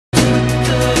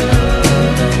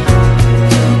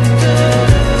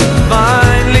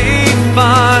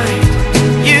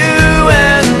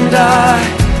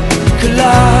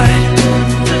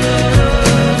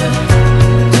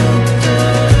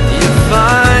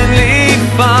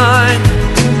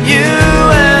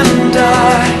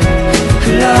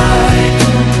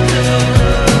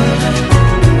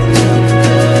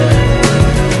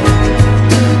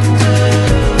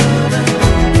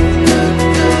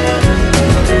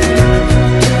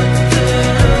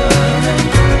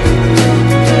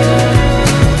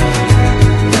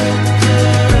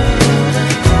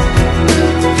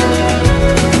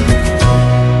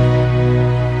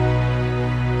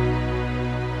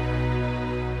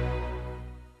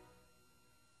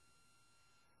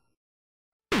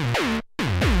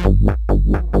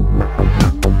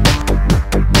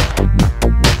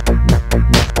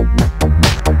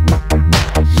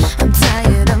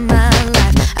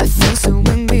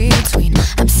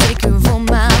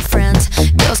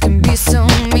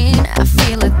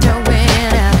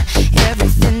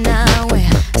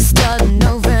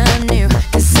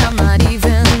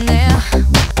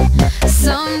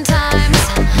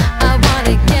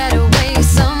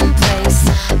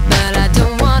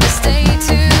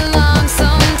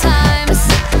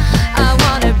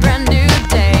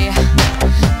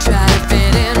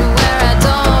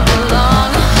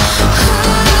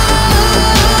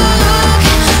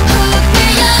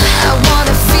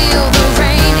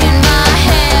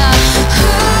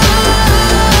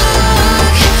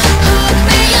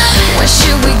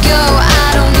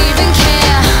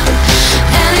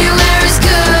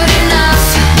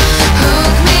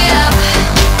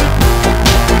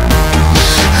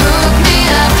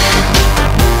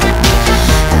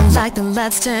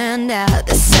lights turned out,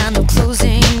 the sound of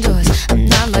closing doors. I'm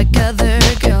not like other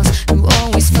girls who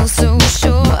always feel so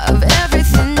sure of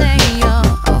everything they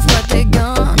are, of what they're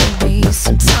gonna be.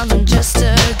 Sometimes I'm just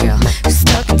a girl who's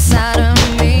stuck inside of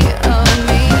me, of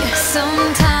me.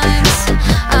 Sometimes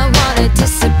I wanna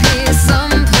disappear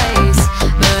someplace,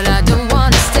 but I don't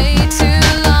wanna stay too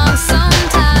long.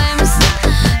 Sometimes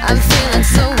I'm feeling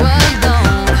so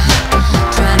alone,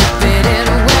 trying to fit in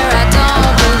where I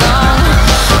don't belong.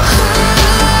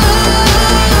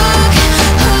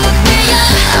 Hook me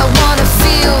up, I wanna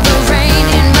feel the rain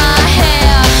in my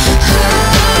hair.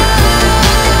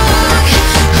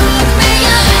 Hook me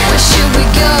up, where should we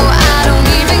go? I don't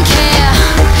even care.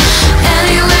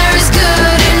 Anywhere is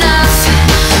good enough.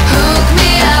 Hook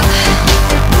me up.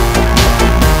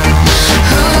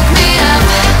 Hook me up.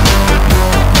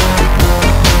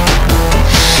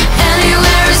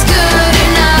 Anywhere is good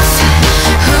enough.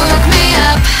 Hook me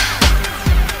up.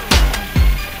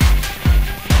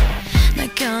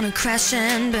 Not gonna crash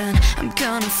and burn, I'm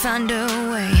gonna find a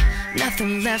way.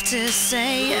 Nothing left to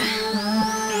say.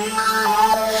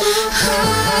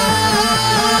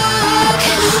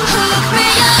 Hook me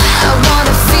up, I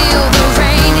wanna feel the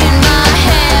rain in my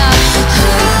hair.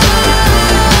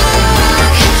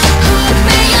 Hook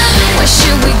me up, where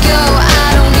should we go? I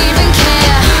don't even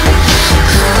care.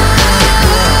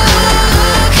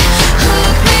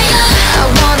 Hook me up, I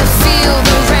wanna feel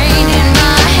the rain in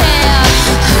my hair.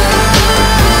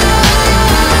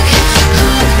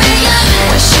 Hook me up,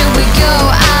 where should we go?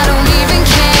 I don't even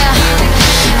care.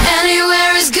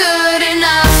 Anywhere is good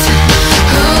enough.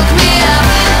 Hook me up.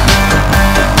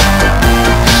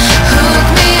 Hook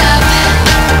me up.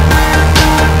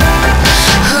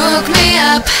 Hook me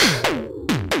up.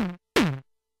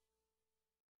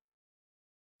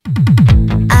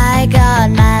 I got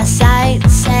my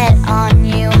sights set on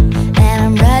you, and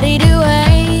I'm ready to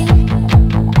wait.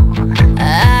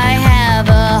 I have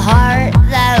a heart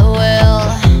that will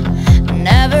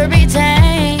never be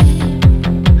tamed.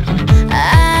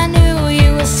 I knew you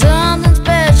were something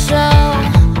special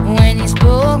when you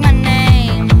spoke my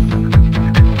name.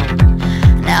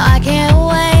 Now I can't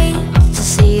wait to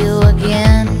see you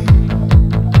again.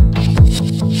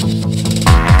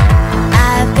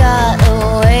 I've got a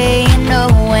way of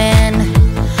knowing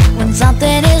when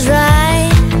something is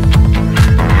right.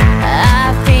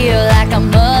 I feel like I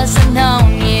must have known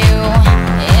you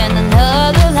in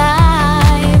another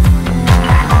life,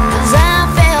 'cause I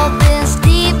felt this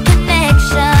deep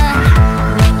connection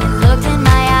when you looked in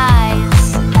my eyes.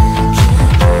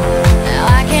 Now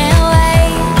I can't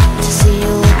wait to see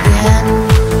you again.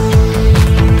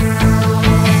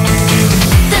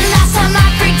 The last time I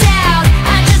freaked out,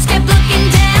 I just kept looking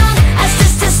down. I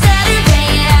just stuttered when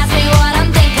you asked me what I'm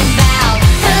thinking about.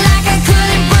 Felt like I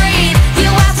couldn't breathe. You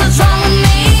asked what's wrong with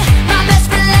me. My best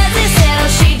friend Leslie said, oh,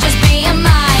 she'd just be a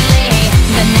Miley.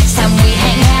 The next time we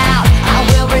hang out, I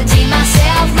will redeem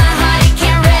myself. My heart, it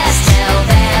can't rest till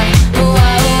then. Whoa,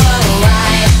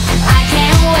 I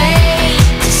can't wait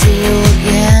to see you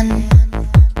again.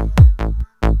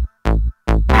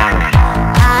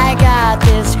 I got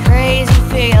this crazy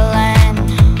feeling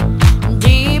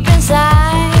deep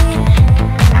inside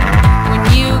when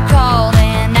you called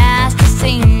and asked to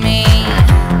see me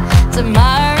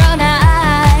tomorrow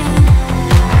night.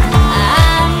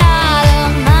 I'm not a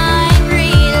mind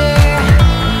reader,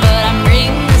 but I'm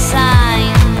reading the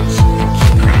signs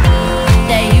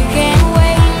that you can't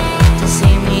wait to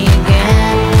see me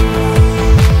again.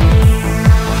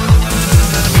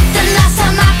 The last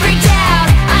time I freaked out,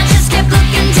 I just kept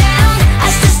looking down. I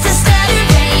just stuttered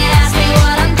when you asked me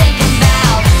what I'm thinking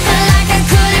about. Felt like I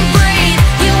couldn't breathe.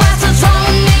 You asked what's wrong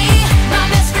with me. My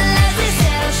best friend Leslie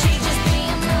said, oh, she'd just be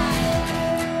a Miley.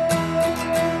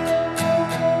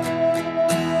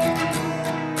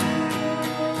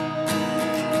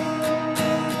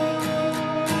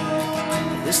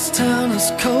 This town is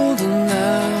colder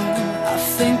now. I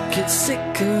think it's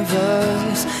sick of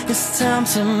us. It's time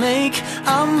to make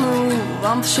a move.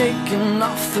 I'm shaking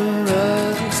off the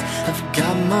rust. I've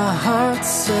got my heart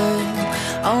set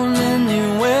on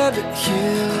anywhere but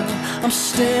here. I'm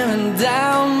staring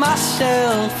down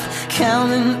myself,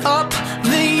 counting up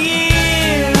the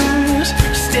years.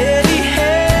 Steady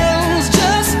hands,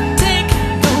 just take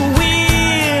the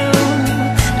wheel.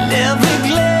 Every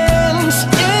glance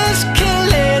is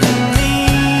killing me.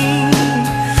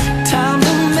 Time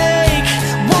to make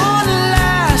one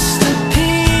last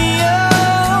appeal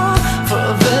for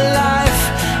the life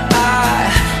I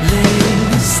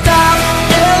live. Stop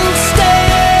and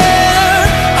stare.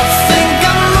 I think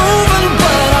I'm moving,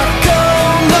 but I go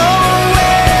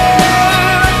nowhere.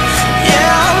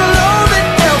 Yeah, I know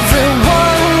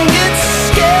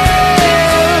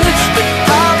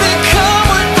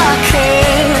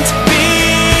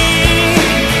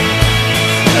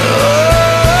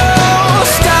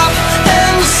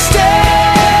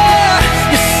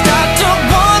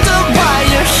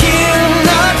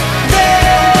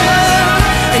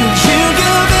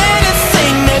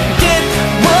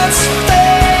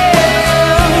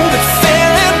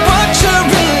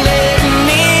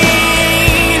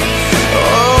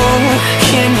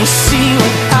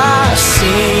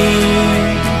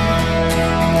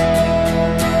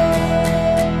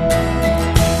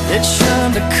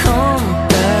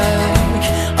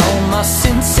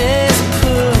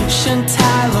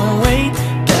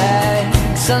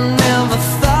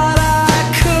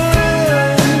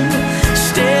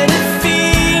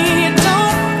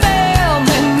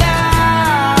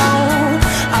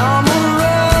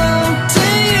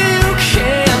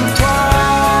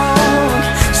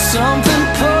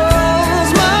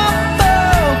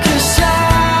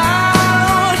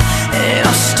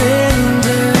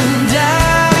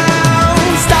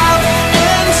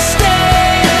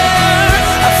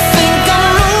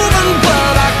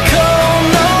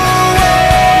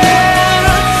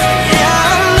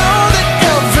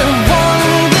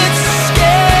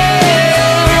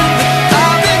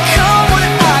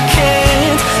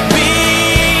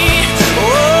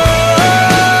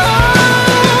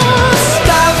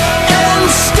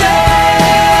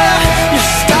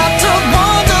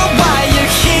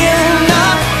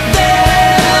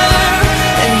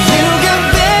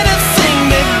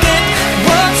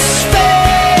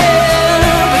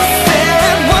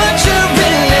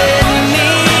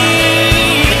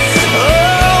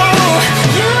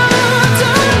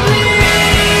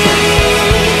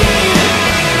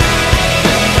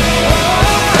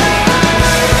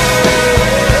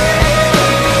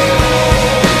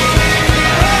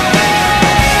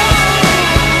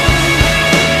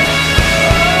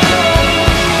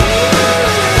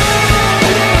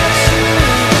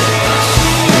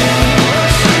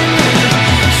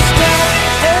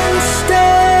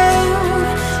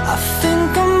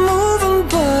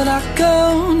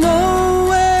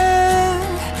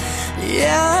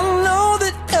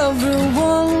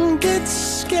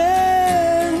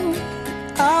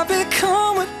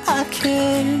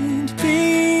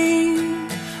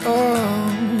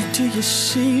you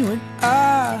see what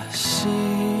I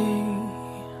see?